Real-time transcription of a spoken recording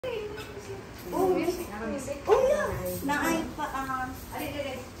Oh yeah, naay pa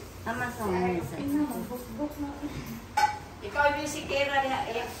Amazon. Ikaw yung sikera niya.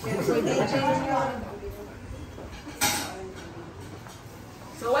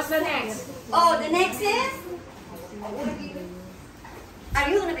 So what's the next? Oh, the next is? Are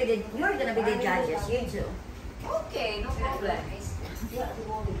you gonna be the? You're gonna be the judges. You too. Okay, no problem.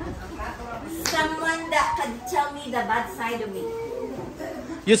 Someone that can tell me the bad side of me.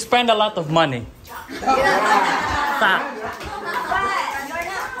 You spend a lot of money. But you're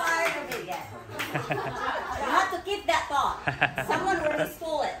not part of it yet. You have to keep that thought. Someone already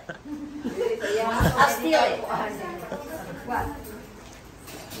stole it. I'll steal it. What?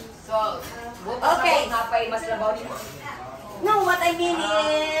 So, Okay. No, what I mean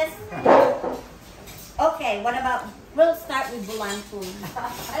is... Okay, what about... We'll start with Bulanto.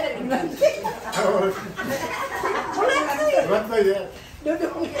 Bulanto ya.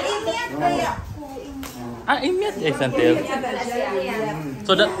 Imiat kaya ko. Imyat eh, Santil.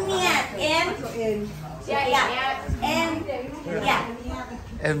 So that... Imiat.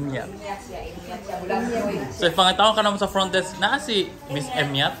 Emyat. So if pangataon ka naman sa front desk, na si Miss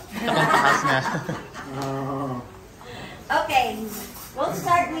Emyat, takong taas nga. Okay, we'll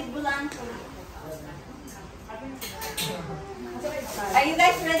start with Bulanto. Are you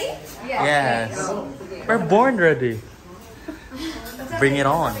guys ready? Yes. We're born ready. Bring it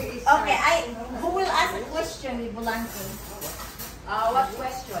on. Okay, who will ask a question with Bulanto? what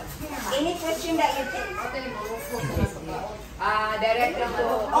question? Any question that you think? Direct to...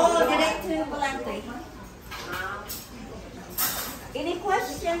 Oh, direct to Bulanto. Any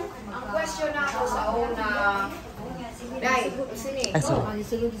question? Ang question na ako sa una... Dai, sini. Ay, so.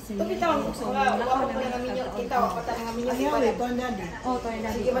 Sige,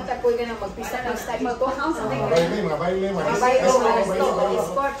 matakoy ka na magpista-pista dito. Mabayle.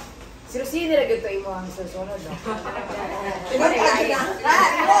 Escort. Sino na gito imo ang susunod?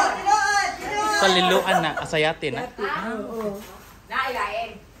 Sa liluan na, asayatin na.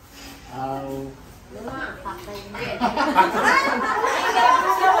 Nailain.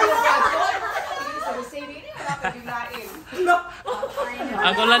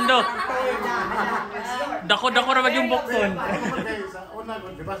 Ang Orlando. Dako-dako na mag yung bukton. Sa una,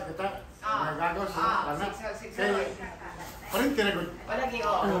 di ba kita nagagaw sa anak. Kaya, parin tinagod. Palagi,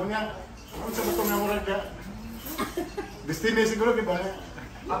 oo. Ano niya, kung sa butong nga murag ka, destiny siguro, di ba?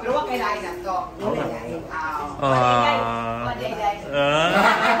 Pero wag kailangan na to.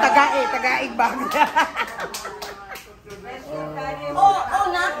 Tagaig ba? Oh,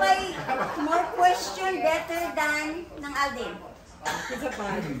 napay more question better than ng Alden.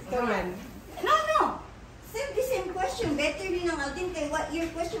 No. The same question. Better din ng Alden kay what your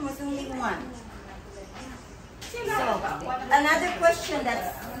question was only one. So, another question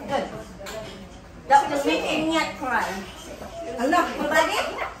that's good. That will make Emyat cry. Nobody?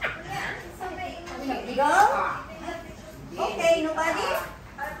 Go? Okay, nobody?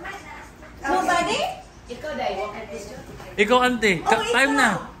 Nobody? Ikaw, Dai, what question? Ikaw, ante. Time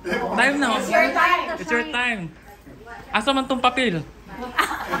na. Time na. It's your time. It's your time. Asa man tong papel?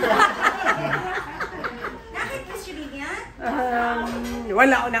 Nakit question niya?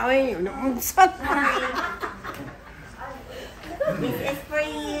 Wala ko na oy. This is for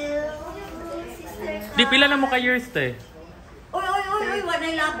you, sister. Di pila na mo ka years te. Uy,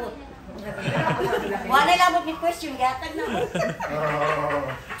 wanay labot. Wanay labot ni question, gatag na.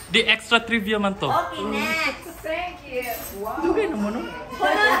 Di extra trivia man to. Okay, next. Thank you. Wow. Dugay na mo no?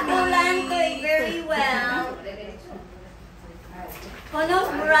 Honos Bulantoy very well.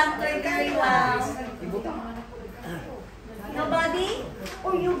 Honos Bulantoy very well. Nobody?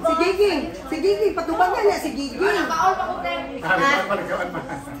 Oh, you go. Si Gigi, patubangan niya si Gigi.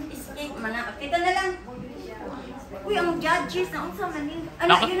 Escape man na. Kita na lang. Uy, ang judges na unsa man ni.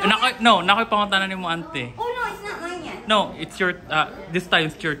 Nakoy pangutanan nimo ante. Oh no, it's not mine yet. No, it's your this time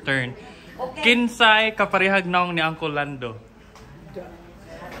it's your turn. Okay. Kinsay kaparehag naong ni Uncle Lando.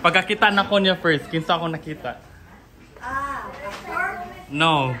 Pagkakita na ko niya first, kinsa ako nakita?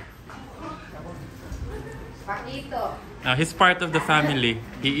 No. Pakito. He's part of the family.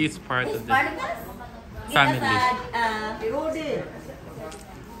 He is part He's of the part of us? family. Rode.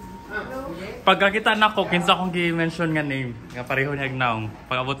 Pagkakita na ko, kinsa akong gi-mention nga name. Nga pareho niya naong.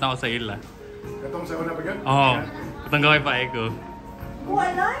 Pag-abot na ako sa ila. Katong sa una ba yun? Oo. Itong gawin pa eko. Oh,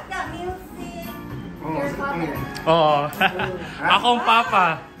 I like that music. Oo. Akong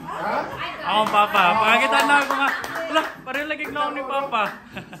papa. Akong papa. Pagkakita na ako nga. Wala, pareho lagi naong ni papa.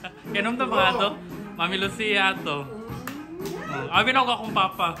 Kinom to mga to. Mami Lucia to. Abi na ako akong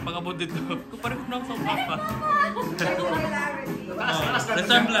papa. Pag-abot dito. Pareho na ako sa papa.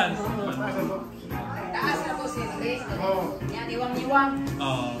 Resemblance. Oh. Yan, iwang-iwang.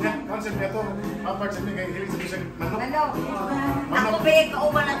 Oh. Yan, concept niya to. Apart sa mga hilig sa bisag manok. Ako ba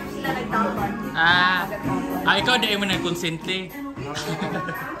kauban natin sila nagtawag. Ikaw di mo nag-consently.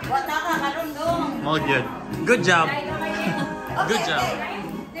 Wata ka karon dong. Oh, good. Good job. Good job.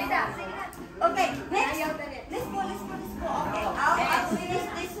 Okay, next. Let's go. Okay, I'll finish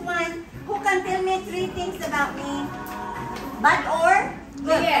this one. Who can tell me 3 things about me? Bad or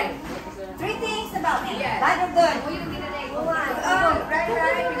good? 3 things about me. Bad or good?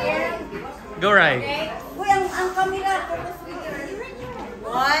 Go right. Uy, ang camera. Focus with your...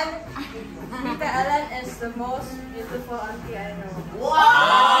 1. Tita Alan is the most beautiful auntie I know.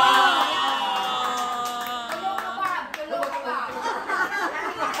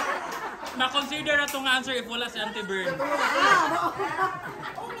 Na-consider na itong answer if wala si Auntie Bern.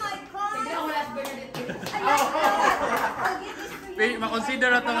 Oh my God! I like that. I'll give this to you. Ma-consider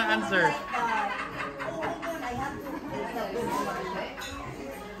na itong answer. Oh, hold on. I have to put that.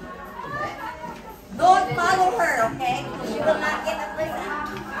 Don't follow her, okay? She will not get a present.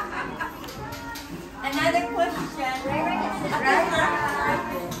 Another question.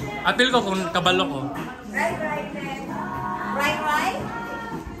 Apil ko kung kabalo ko. Right.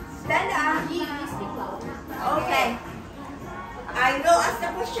 Stand up. Okay. I will ask the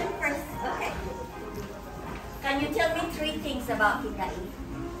question first. Okay. Can you tell me 3 things about Tita E?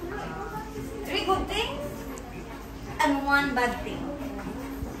 3 good things and 1 bad thing.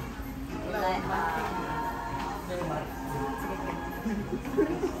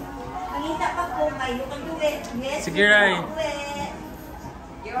 Mangita pa po kayo. You can do it. Yes. Sige, Rai. You can do it.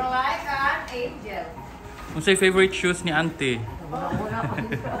 You're like an angel. Kung sa'yo favorite shoes ni Auntie? Una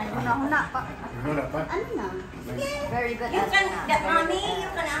pa. Wala pa. Ano na? Sige. Very good. You can, mommy, you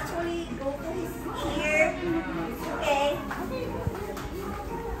can actually go to his ear. Okay.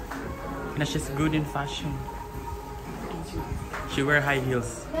 Na she's good in fashion. She wear high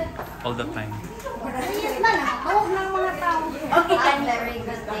heels all the time. Okay, can very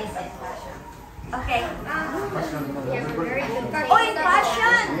good taste in fashion. Okay. Very good. Oh, in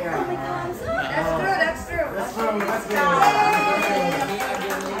fashion! Yeah. Oh my God. That's true. Let's go.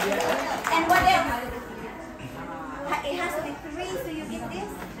 And what else? It has to be 3, so you get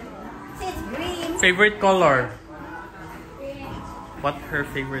this. See, it's green. Favorite color? What her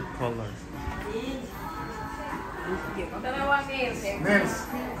favorite color? Dalawang nails. Nails.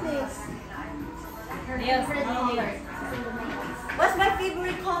 What's my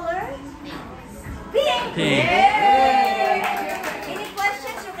favorite color? Pink! Pink. Any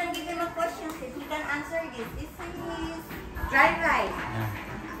questions? You can give him a question. If he can answer this. This is... Right. Yeah.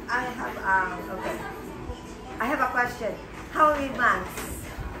 I have a question. How many months?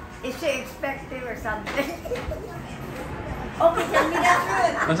 Is she expecting or something? Okay, tell me the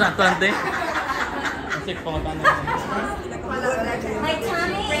truth. Kung saan ito, Auntie? Kasi pangutan na ito. My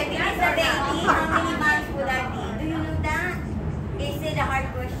tummy, if it is a baby, how many months would I be? Do you know that? Is it a hard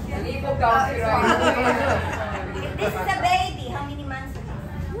question? If this is a baby, how many months?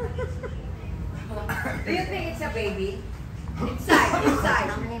 Do you think it's a baby?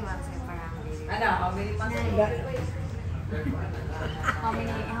 Inside. How many months ka parang baby? Ano? How many months? How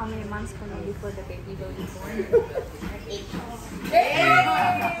many months ka na before the baby will be born? 8 months.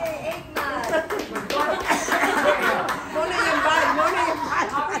 Muna yung bag.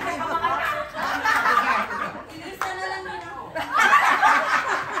 Ilisa na lang yun ako.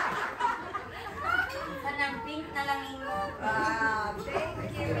 Kanang pink na lang imo.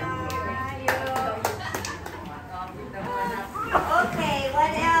 Thank you. Okay,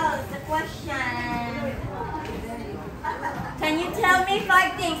 what else? The question. Can you tell me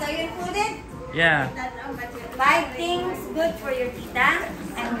 5 things? Are you included? Yeah. 5 things good for your tita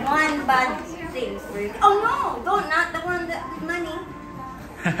and 1 bad thing for your. Oh no! Don't, not the one that with money.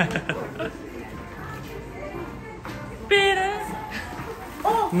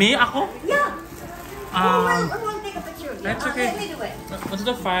 Oh, Me? Ako? yeah. Who will take a picture? Yeah, That's okay. Let me do it. What's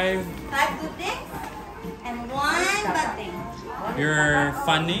the 5? 5 good things and 1 bad thing. You're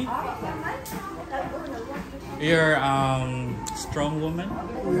funny. You're strong woman.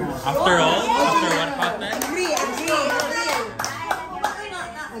 After all, after what happened. Agree.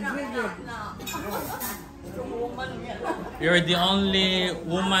 You're the only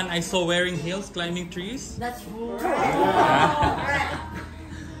woman I saw wearing heels climbing trees. That's true.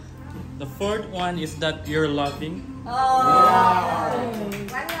 The 4th one is that you're loving. Oh.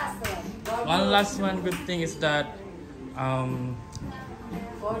 One last one good thing is that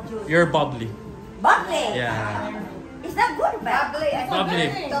you're bubbly. Bubbly. Yeah. Is that good or bad? Bubbly.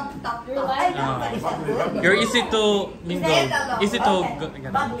 Bubbly. I know, but is that good? You're easy to mingle. Easy to...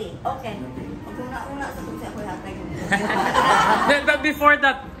 Bubbly. Okay. Una sa kung ako hatay. But before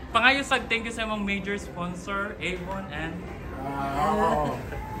that, pangayusag, thank you sa mga major sponsor, Avon and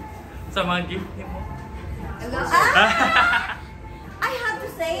sa mga gift mo. I have to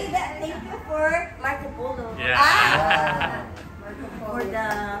say that thank you for Marco Polo. Yeah. For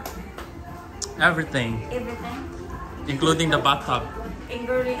the Everything, everything. including the bathtub.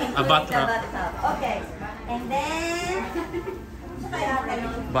 Including the bathtub. bathtub. Okay. And then sa kaya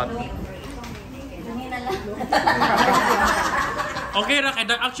Bathtub. na lang. Okay ra kay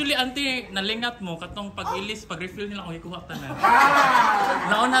actually auntie nalingat mo katong pag-ilis pag-refill nila ako ikuha ta na.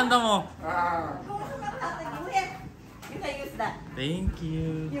 Naunan ta mo. You can use that. Thank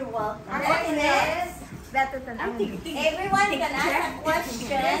you. You're welcome. Next. Better than Everyone can ask a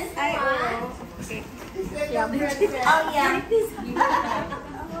question. Oh yeah.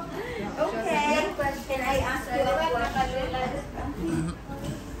 Okay. Can I ask you a question?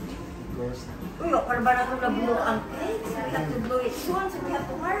 Uy, para ba na ito na-blow ang cake? We have to blow it soon, so we have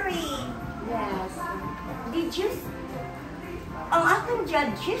to hurry. Yes. Did you... Ang atong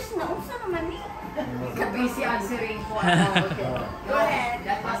judges, naunsa naman ni? Busy answering po. Go ahead.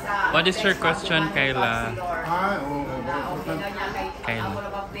 That was What is your question, Kayla? Oo. Okay na niya kay Kayla. ako na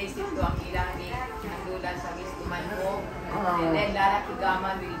ba-place ito ang ilang ni Andulan sa Mistuman mo. And then Lara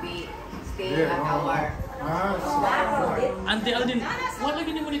Kigaman will be staying at our Auntie Aldin, wala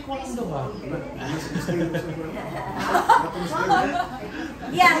gini mo ni kuha ang dawa.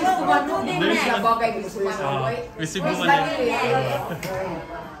 Yeah, we'll do them next. Sabagay Mistuman mo. Receive mo man.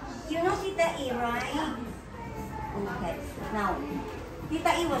 You know Tita E, right? Okay. Now,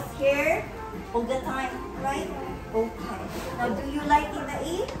 Tita E was here all the time, right? Okay. Now, do you like Tita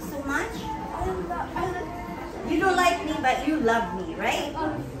E so much? You don't like me, but you love me, right?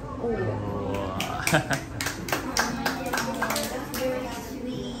 Oh. That's very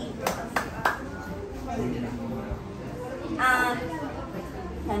sweet.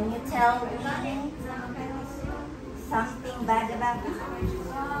 Can you tell me something bad about me?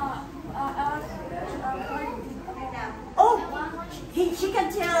 Oh, she can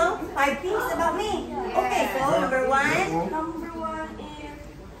tell 5 things about me. Okay, so number one. Number one is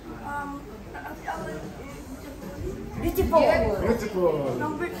Beautiful. Beautiful.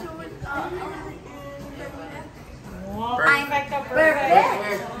 number two is I'm perfect.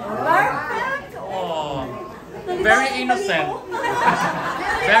 Perfect. Oh, very innocent.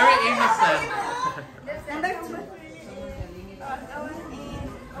 Very innocent. Number two.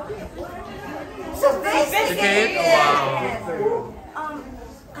 Sophisticated. Wow.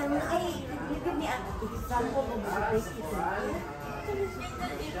 You give me an example of sophisticated.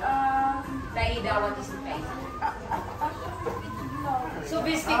 Taida, what is it?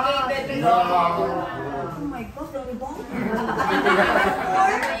 Sophisticated. Oh my gosh, number four.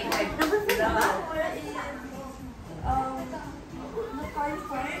 Number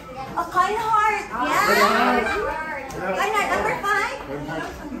four. A kind heart. Yeah. Kind heart. Number five.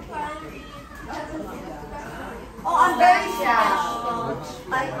 Oh, I'm very special.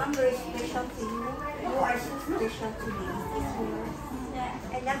 I'm very special to you. You are so special to me.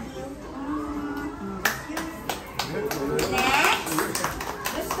 I love you. Next.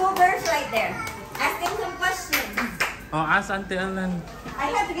 There's 2 girls right there. Asking some questions. Oh, ask Auntie Ellen. I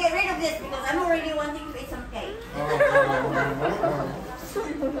have to get rid of this because I'm already wanting to eat some cake.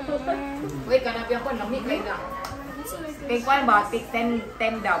 Wait, kanabi ako, lami kayo na. Take one ba? Take 10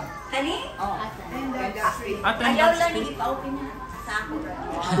 dab. Honey? Oh. 10 dab. Ayaw lang i-open na sa ako.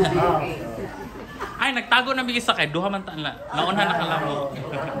 Okay. Ay, nagtago na bigis sa kay duha man ta na. Nauna na kalamo.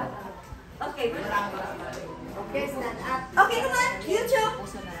 Okay. Okay, come on. YouTube.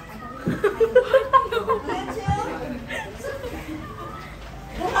 YouTube.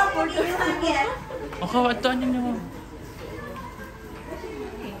 Buha po rin yung hangyan. Okay, wato niyo.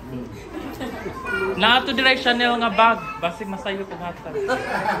 Naato diray Chanel nga bag, basig masayo ko hatan.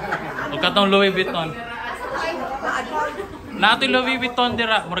 O katong Louis Vuitton. Naato Louis Vuitton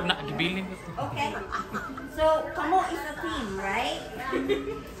dira, murag na gibilin ko. Okay. So, Kamo is a team, right?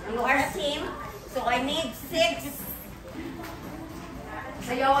 You are a team. So, I need 6.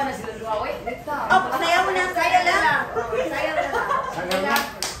 Sayawan na sila duha, wait. Oh, sayaw mo na. Sayaw lang. Sayaw lang.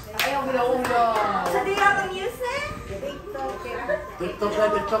 Ayaw bila-ulo. So, do you have a music? TikTok na,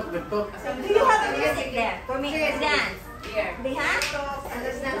 TikTok. Do you have a music there for me to dance? Here. They have?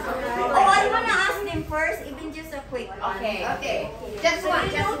 Oh, I want to ask them first, even just a quick one. Okay. Just one,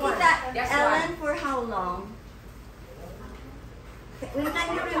 just one. Just Ellen, one. for how long? When can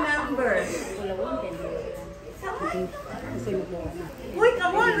you remember? Someone? Kasi magwala. Uy,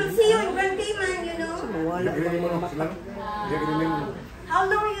 come on, we'll see you in Grand Cayman, you know. Mawala Hindi ng mo mga na mata. sila. Hindi mo. How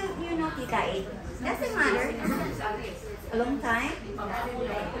long you know Tita A? Doesn't matter. A long time?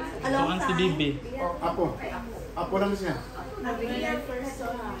 A So, long ang si time? Bibi. Apo. Apo lang siya.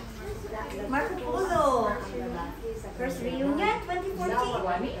 Marco Polo. First reunion,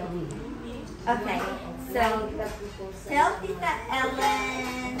 2014. Okay, so tell Tita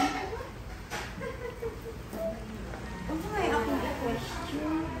Ellen. May akong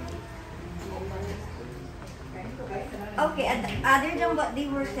question. Okay, other than what they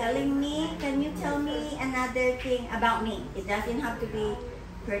were telling me, can you tell me another thing about me? It doesn't have to be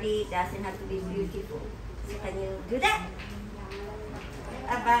pretty, it doesn't have to be beautiful. So can you do that?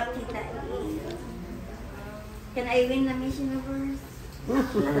 About Tita E. Can I win the Miss Universe?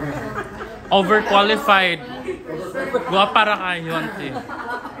 Overqualified. Guwapa ra kayo, auntie.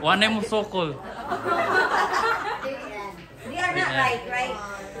 Wanay mo sokol. They are not right?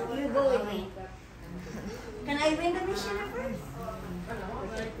 You go with me. Can I win the Miss Universe?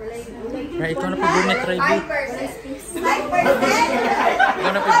 Right, ikaw na po bunit, try bo. 5%?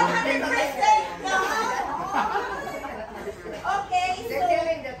 Ikaw na po bunit. 100%? No. Okay, so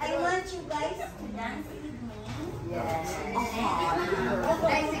I want you guys to dance with me. Yes.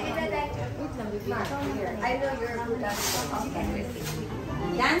 I know you're a good dancer.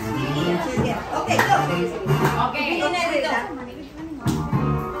 Dance with me until you get. Okay, go. Okay. Begin na rin.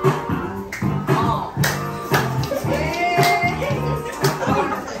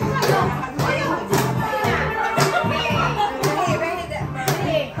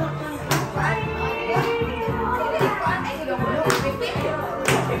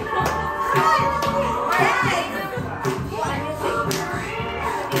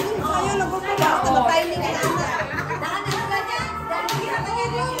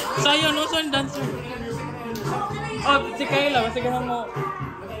 Sayo, no? Saan dancer? Oh, si Kayla. Masigahan mo.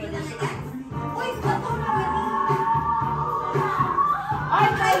 Ay,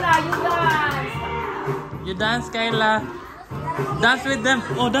 Kayla, you dance. You dance, Kayla. Dance with them.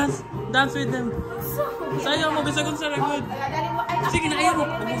 Oh, dance. Dance with them. Sayo mo. Bisa kong sa good. Sige na, ayaw mo.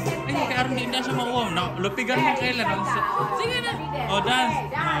 Ayaw, kay Armin. Hindi na siya makuha. Lupigan mo, Kayla. Dance. Sige na. Oh, dance.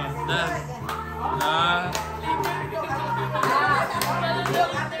 Oh, dance.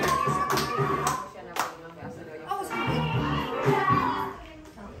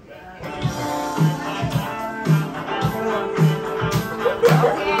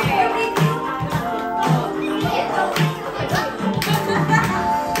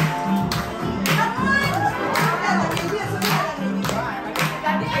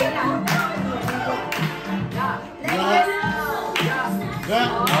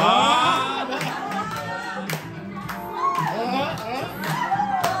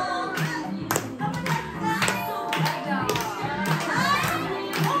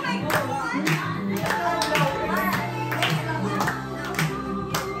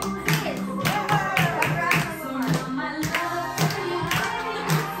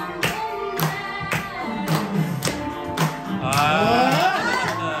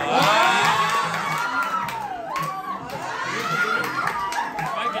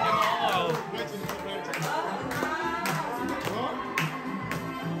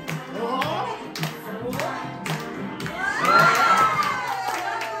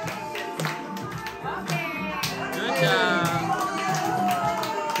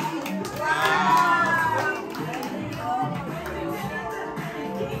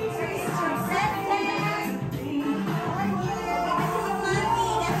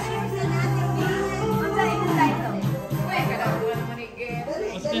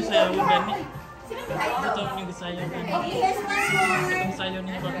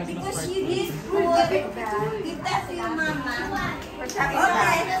 Because you did good, give that to your mama.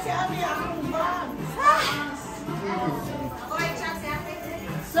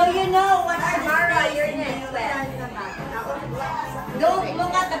 So you know what are the prize in the US. Don't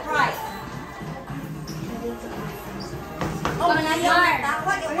look at the price. Oh, manalo na.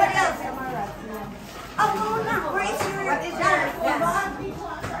 What else? Oh, go na. Where is your... What is your...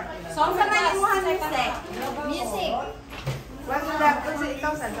 Song sa manimuhan music. Music. Wag mo dapat kung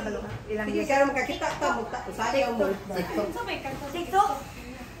ikaw saan ka balong. Ilang Sige, kaya makakita ka, sayaw mo. TikTok?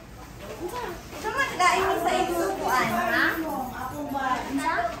 Sama dahil mo sa inusukuan, ha?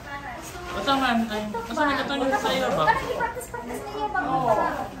 Basta man, basta may katulong sa iyo ba? Practice na iya bang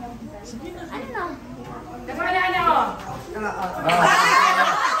Sige na. ano na? Ano? Oo.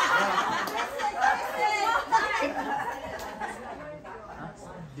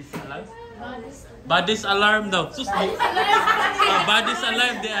 Disalarm? Body's alarm daw. Sus. Body's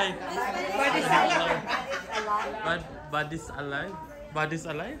alarm di ay. Body's alarm. Body's alive? Body's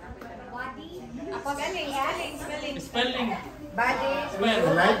alive? Spelling. Spelling. Body. Well,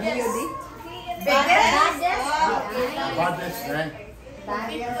 Biggest. Body's strength.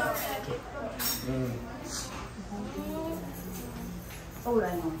 Oh,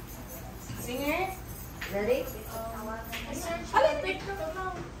 ano? Singer. Ready? Alin, TikTok na.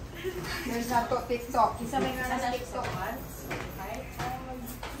 There's na to TikTok. Isa may nga na TikTok.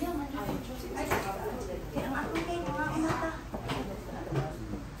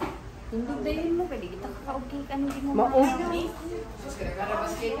 Hindi dahil mo, pwede kita kakaugay ka, hindi mo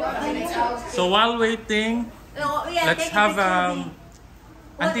so while waiting, Oh, yeah, let's take a have picture of me.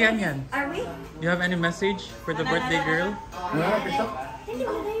 Auntie Anyan. Are we? You have any message for the birthday girl?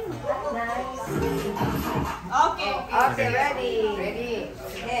 Okay. Okay, ready. Ready.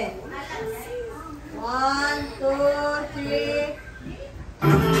 Okay. 1, 2, 3.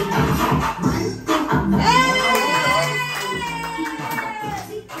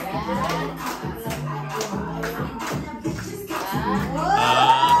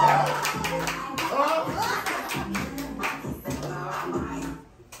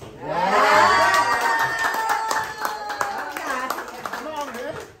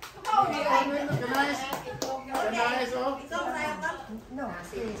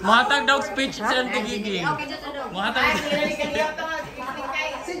 Muhatag daw speech sa Auntie Gigi. Muhatag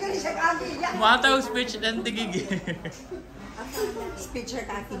Muhatag speech sa Auntie Gigi. Speech her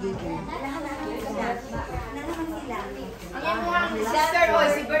kaki gigi. Sister,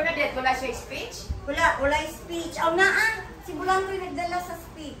 si Bernadette, wala siya speech? Wala speech. Oh, naa. Si Bulanto yung nagdala sa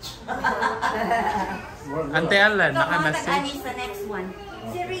speech. Auntie Alan, So, mga naka-message. tag-ani sa next one.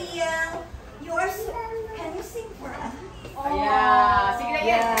 Si Riel, you are so... Can you sing for us? Yeah. Sige na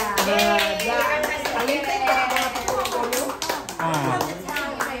yan.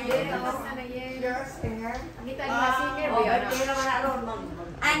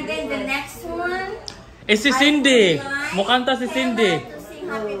 And then the next one, Eh si Cindy. Mukanta si Cindy. to sing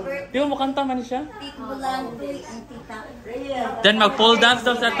happy birthday. Di ba mukanta man siya? Tito Bulantoy and Tita Riel. Then mag-pole dance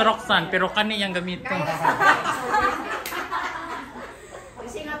daw sa Roxanne, pero kani yung gamitin.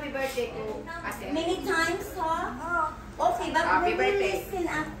 Sing happy birthday to Ate. Many times, ha? Okay, but Happy we will birthday. listen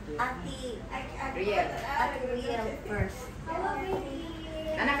at Riel. Riel first.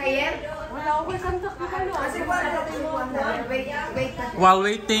 Anak kayer? Wala ako kanta ko kalo. Wait. While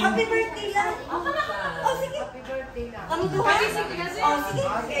waiting, Happy birthday lang. Oh, sige. Happy birthday na. Kami duha. Oh, sige.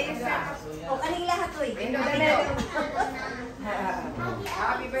 Oh, kaning lahat, oy.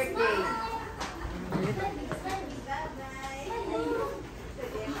 Happy birthday.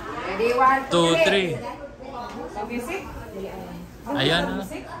 Ready, 1, 2, 3. Music? Ayan na.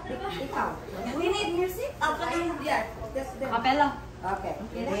 We need music. Oh, kaning yan. Kapela. Okay.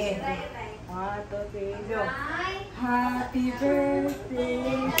 Ready. 1, 2, 3, go. Happy birthday to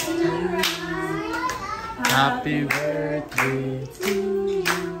you. Happy birthday to you.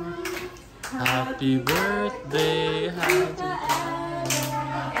 Happy birthday,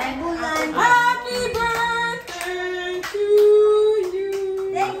 Happy birthday to you.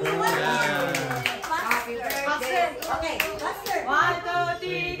 Thank you. Happy birthday. Okay, faster. 1, 2,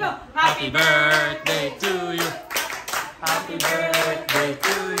 3, go. Happy birthday to you. Happy birthday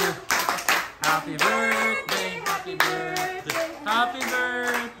to you. Happy birthday, happy birthday, happy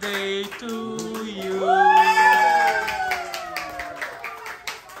birthday to you.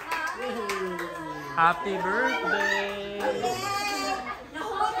 Happy birthday.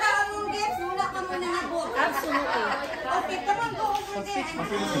 Nahulog na ang gifts. Wala ka muna nabot. Absolutely. Okay, come on, go.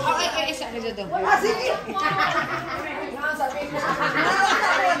 Okay, isa na dito.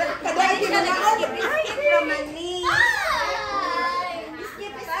 Kadali din na nag-skip. Skip naman ni.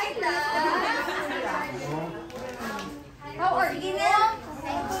 Skip is skip na. How are Sige you? na.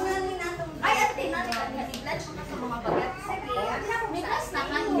 Ito na ni natong. Ay, ate, lunch na sa mga bagat. Sige. May class na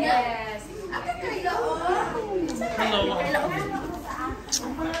ka. Yes. Ate, kayo. Hello.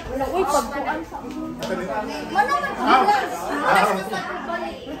 Wala, uy, pagkuan sa Mano man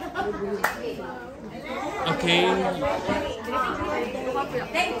Okay.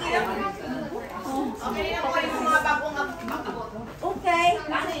 Thank you. Okay na po yung mga bagong abot. Okay.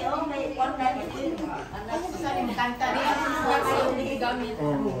 Okay. Kanta niya.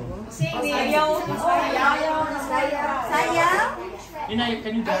 Sing Sayaw. Ina,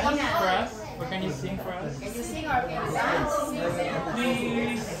 can you dance for us? Or can you sing for us? Can you sing or can you dance?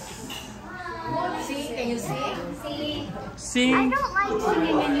 Please. Sing, can you sing? Sing. don't like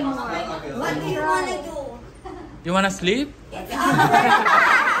singing anymore. What do you wanna do? You wanna sleep? It's our birthday.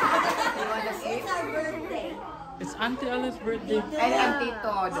 It's our birthday. It's Auntie Alice's birthday. Ay, ang tito.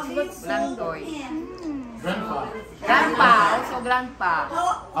 Lantoy. Grandpa. Grandpa, also grandpa.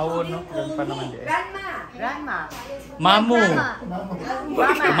 Awo, no? Ganun pa naman di eh. Grandma. Grandma. Mamu. Mama.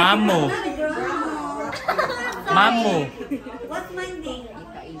 Mamu. Mamu. What's my name?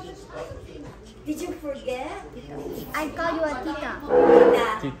 Did you forget? I call you a tita.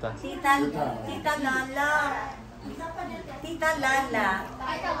 Tita. Tita Lala. Tita Lala.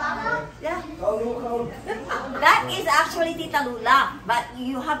 Yeah. That is actually Tita Lula, but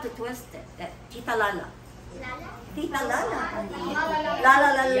you have to twist it. Tita Lala. Tita Lala. La la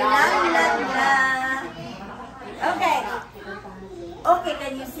la la la la. Okay. Okay,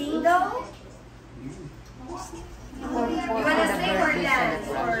 can you sing though? You wanna sing or dance?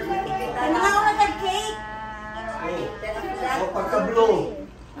 And how about the cake? Pagka-blue.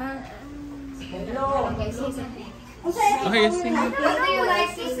 Okay, sing. What do you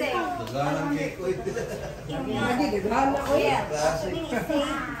like to sing? Okay,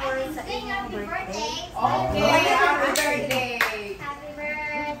 happy birthday.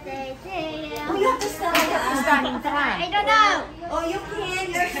 Oh, you have to stand up. I don't know. Oh, you can.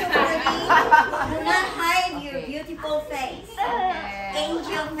 You're so pretty. Do not hide your beautiful face.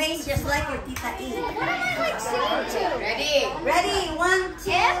 Angel face, just like your Tita E. Ready? Ready? 1,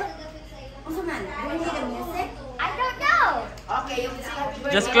 2. Also, man, do you need the music? I don't know. Okay, you sing happy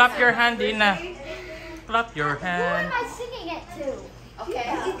birthday. Just clap your hand, Ina. Clap your Who hand. am I singing it to? Okay.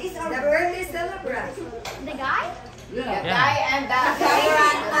 It is our The birthday celebrant. The guy? The guy and the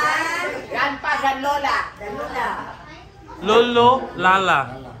Grandpa. grandpa, grandlola. Lula. Lolo, Lala.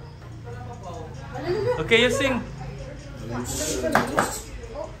 Okay, you sing.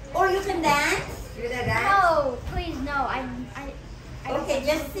 Or you can dance. You the dance? No, please no. I Okay,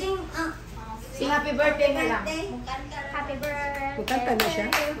 just sing. Sing happy birthday na lang. Birthday. Happy birthday. Kukanta na siya.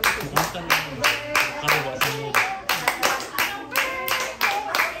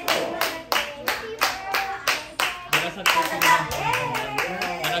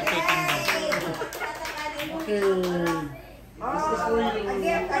 Again.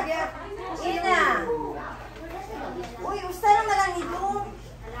 Ina. Uy, usta naman lang ito.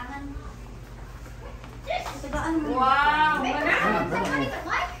 Tagaan mo. Wow!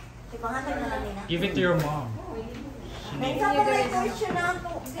 Ipangatag na lang nila. Give it to your mom. May isa pa may portion na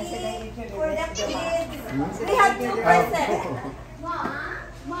po for the kids. We have 2%.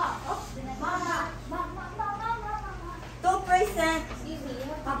 2%.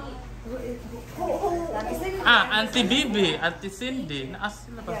 Auntie Bibi, Auntie Cindy. Naas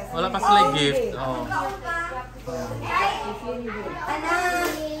sila pa. Wala pa sila gift. Oh.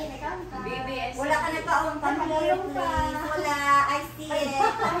 Anak, Baby and wala ka na kaon pa. Wala, I see it.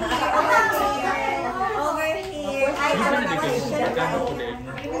 Over here. Over here. I have a question.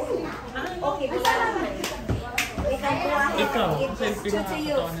 Okay, we can go ahead. Ikaw, It's kasi to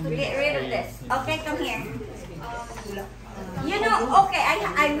you pinakakataon to ni get rid of this. Okay, come here. You know, okay,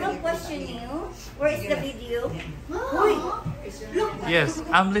 I will question you. Where is the video? Uy, look. Yes,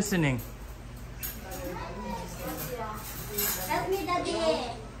 I'm listening. Help me, Daddy.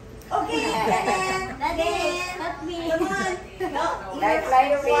 Okay, Daddy, help me. Come on. No, Like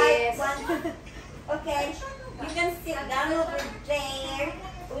your this. white one. Okay, you can sit down over there.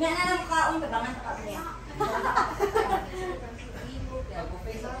 Una na lang kaon, tabangan ka niya.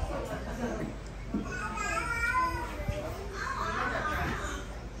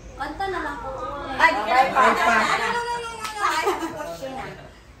 Kanta na lang po. Ay, di ka lang pa. No. I have a question na.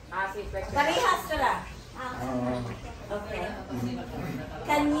 Parehas ka lang. Okay.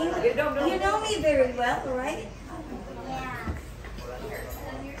 Can you know me very well, right? Yeah.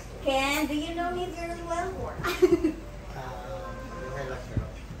 Ken, do you know me very well?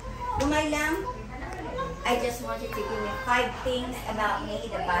 Lumay lang? I just want you to give me 5 things about me,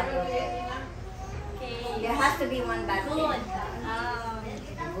 the bad one. There has to be one bad thing.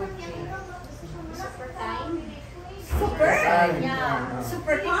 Super kind. Super? Yeah.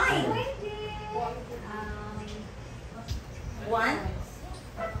 Super kind. One?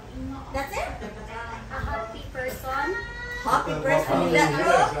 That's it? A happy person. Happy person. Is that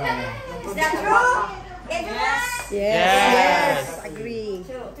true? Is that true? Yes. Yes. Agree.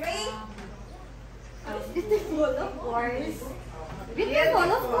 2, 3. Beautiful, of course. Beautiful,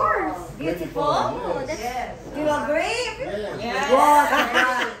 of course. Beautiful. Do you agree?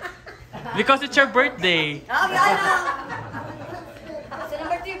 Because it's your birthday. Oh, yeah, I know. So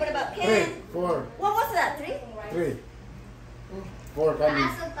number 3, what about 3, Ken? 4, What was that? 3? 3. 4 coming.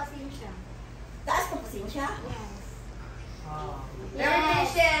 Taas ang pasensya. Taas ko pasensya. Very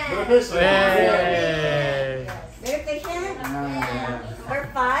patient. Yay. Very patient. Number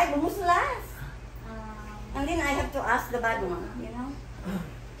 5, who's last? And then I have to ask the bad one, you know?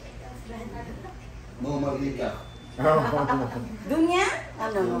 Dunya?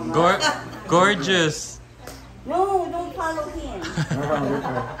 No, no, no. Gorgeous. No, don't follow him.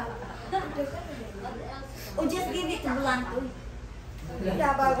 Oh, just give it to Bulantoy.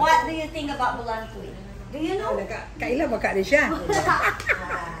 What do you think about Bulantoy? Do you know? Kaila baka ni siya.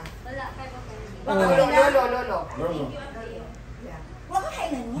 Baka Lolo. Wala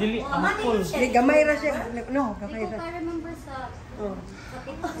kailan niya. Dili, ang cool. Di gamay ra siya. No, gamay ra. remember sa... Oh.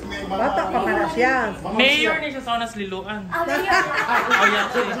 Bata pa na siya. Mayor ni siya sa unas liluan. Oh,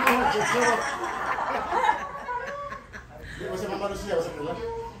 yan siya. Masih Mama Lucia, masih pula.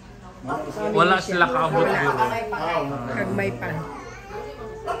 Wala sila kaabot biro. Kagmay pa.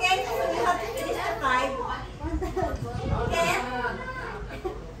 Okay, so you have to finish the 5. Okay?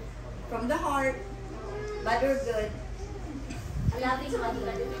 From the heart. But you're good. A loving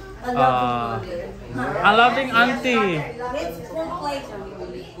mother. A loving auntie. Let's full Clayton.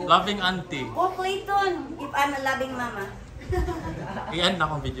 Loving auntie. Full Clayton, if I'm a loving mama. I-end na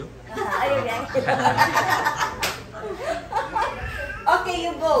akong video. Ayun yan. Okay,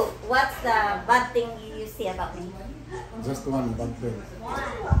 you go. What's the bad thing you see about me? Just one bad thing.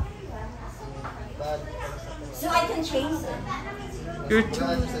 So I can change it. You're Too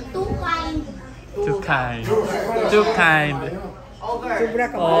kind. too kind. Too kind. Sobra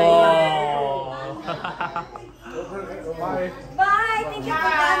ka ba? Oh. Bye. Bye. Thank you for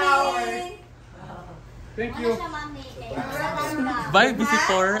coming. Thank you. Bye,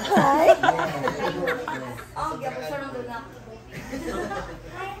 visitor. Oh, gyapon siya nang doon.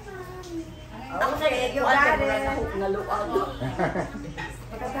 Okay, you got it.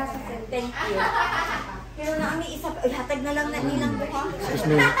 Thank you. Pero na may isa pa. Uy, hatag na lang na nilang buha. Excuse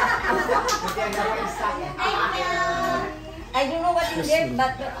me. I don't know what is there,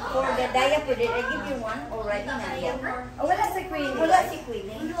 but for the diaper, did I give you one already na? Oh, wala si Queen. Wala si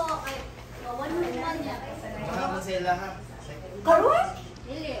Queenie. Karoon?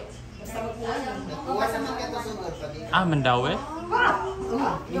 Ah, mandawi?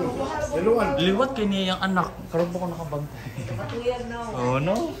 Duluan. Liwat kay niya yung anak. Karoon ba ko nakabantay? Oh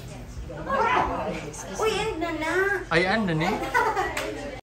no. Uy, end na na. Ay, ano ni?